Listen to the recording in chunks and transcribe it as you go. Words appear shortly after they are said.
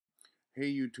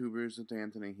Hey YouTubers, it's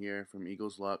Anthony here from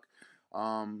Eagles Luck.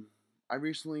 Um, I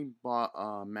recently bought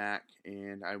a Mac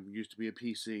and I used to be a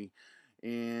PC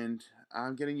and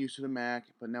I'm getting used to the Mac,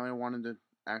 but now I wanted to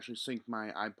actually sync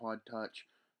my iPod Touch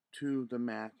to the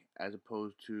Mac as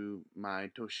opposed to my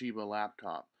Toshiba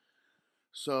laptop.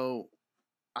 So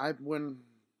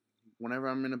whenever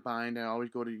I'm in a bind, I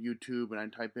always go to YouTube and I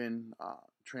type in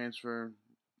transfer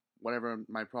whatever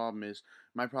my problem is.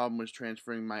 My problem was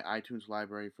transferring my iTunes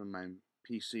library from my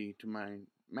PC to my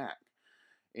Mac.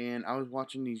 And I was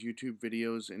watching these YouTube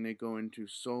videos and they go into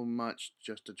so much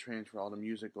just to transfer all the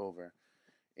music over.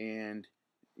 And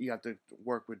you have to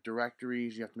work with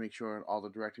directories, you have to make sure all the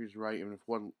directories are right. Even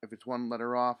if it's one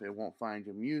letter off, it won't find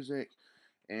your music.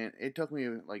 And it took me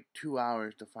like 2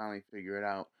 hours to finally figure it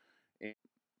out. And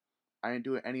I didn't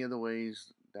do it any of the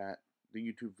ways that the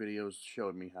YouTube videos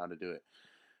showed me how to do it.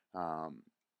 Um,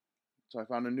 So I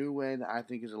found a new way that I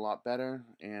think is a lot better,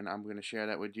 and I'm going to share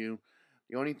that with you.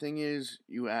 The only thing is,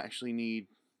 you actually need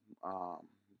um,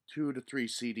 2 to 3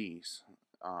 CDs,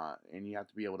 and you have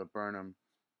to be able to burn them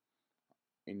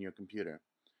in your computer.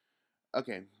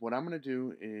 Okay, what I'm going to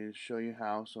do is show you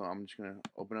how. So I'm just going to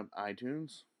open up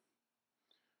iTunes.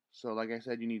 So like I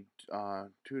said, you need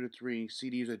 2 to 3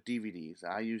 CDs or DVDs.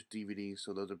 I use DVDs,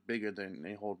 so those are bigger than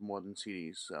they hold more than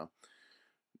CDs. So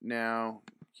now,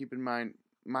 keep in mind,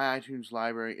 my iTunes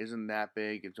library isn't that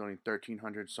big. It's only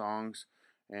 1,300 songs,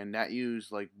 and that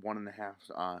used like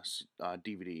 1.5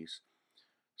 DVDs.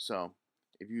 So,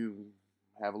 if you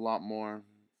have a lot more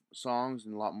songs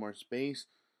and a lot more space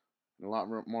and a lot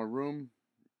more room,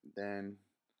 then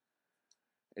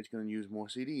it's going to use more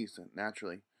CDs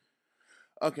naturally.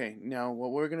 Okay, now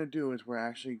what we're going to do is we're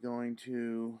actually going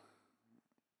to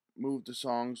move the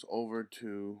songs over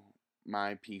to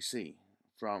my PC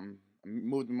from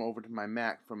move them over to my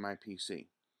Mac from my PC.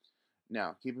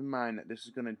 Now, keep in mind that this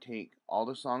is going to take all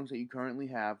the songs that you currently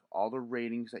have, all the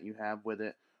ratings that you have with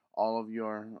it, all of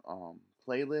your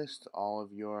playlists, all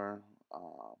of your,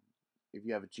 if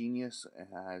you have a Genius, it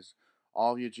has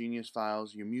all of your Genius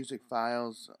files, your music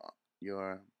files,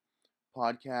 your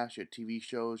podcasts, your TV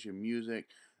shows, your music.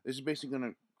 This is basically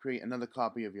going to create another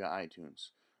copy of your iTunes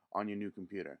on your new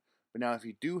computer. But now, if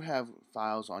you do have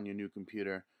files on your new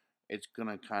computer, it's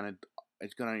gonna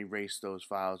erase those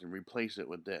files and replace it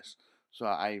with this. So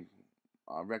I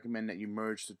recommend that you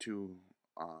merge the two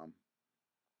um,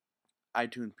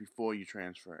 iTunes before you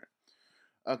transfer it.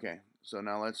 Okay, so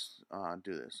now let's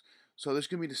do this. So this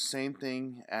can be the same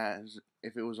thing as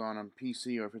if it was on a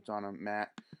PC or if it's on a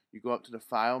Mac. You go up to the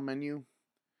File menu.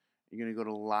 You're going to go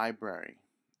to Library,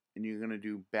 and you're going to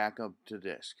do Backup to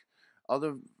Disk.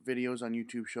 Other videos on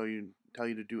YouTube tell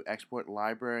you to do Export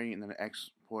Library, and then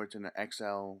exports in an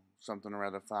Excel something or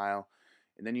other file,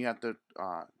 and then you have to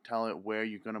tell it where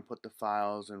you're going to put the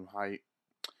files and how.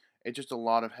 It's just a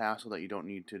lot of hassle that you don't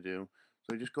need to do.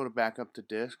 So you just go to Backup to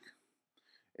Disk,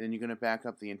 and then you're going to back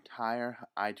up the entire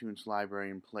iTunes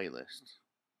library and playlist,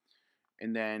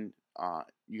 and then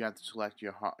you have to select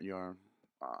your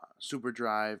super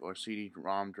drive or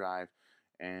CD-ROM drive,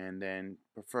 and then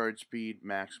preferred speed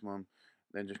maximum.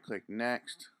 Then just click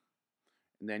next,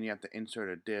 and then you have to insert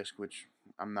a disk, which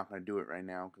I'm not going to do it right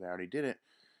now because I already did it,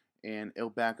 and it'll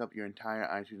back up your entire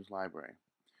iTunes library.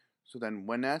 So then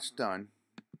when that's done,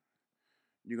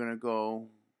 you're going to go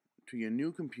to your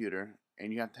new computer,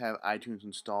 and you have to have iTunes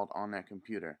installed on that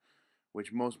computer,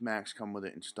 which most Macs come with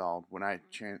it installed. When I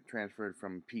transferred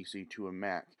from a PC to a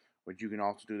Mac, but you can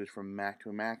also do this from Mac to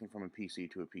a Mac and from a PC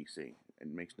to a PC.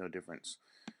 It makes no difference.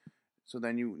 So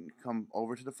then you come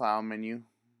over to the File menu,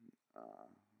 uh,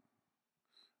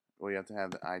 where you have to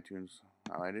have the iTunes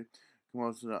highlighted. Come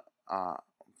over to the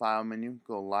File menu,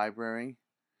 go Library,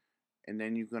 and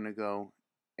then you're going to go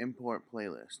Import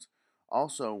Playlist.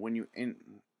 Also, when you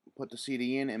put the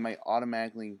CD in, it might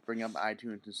automatically bring up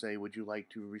iTunes and say, would you like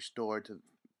to restore to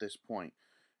this point?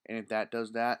 And if that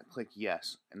does that, click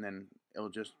yes, and then it'll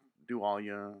just do all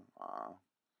your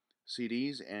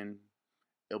CDs and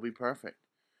it'll be perfect.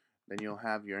 Then you'll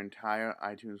have your entire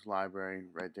iTunes library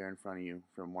right there in front of you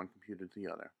from one computer to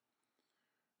the other.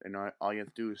 And all you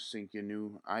have to do is sync your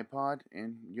new iPod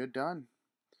and you're done.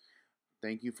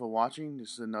 Thank you for watching.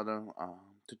 This is another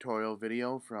tutorial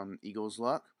video from Eagles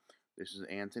Luck. This is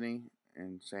Anthony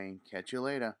and saying catch you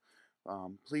later.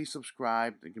 Please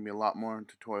subscribe. There can be a lot more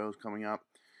tutorials coming up.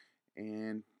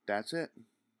 And that's it.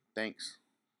 Thanks.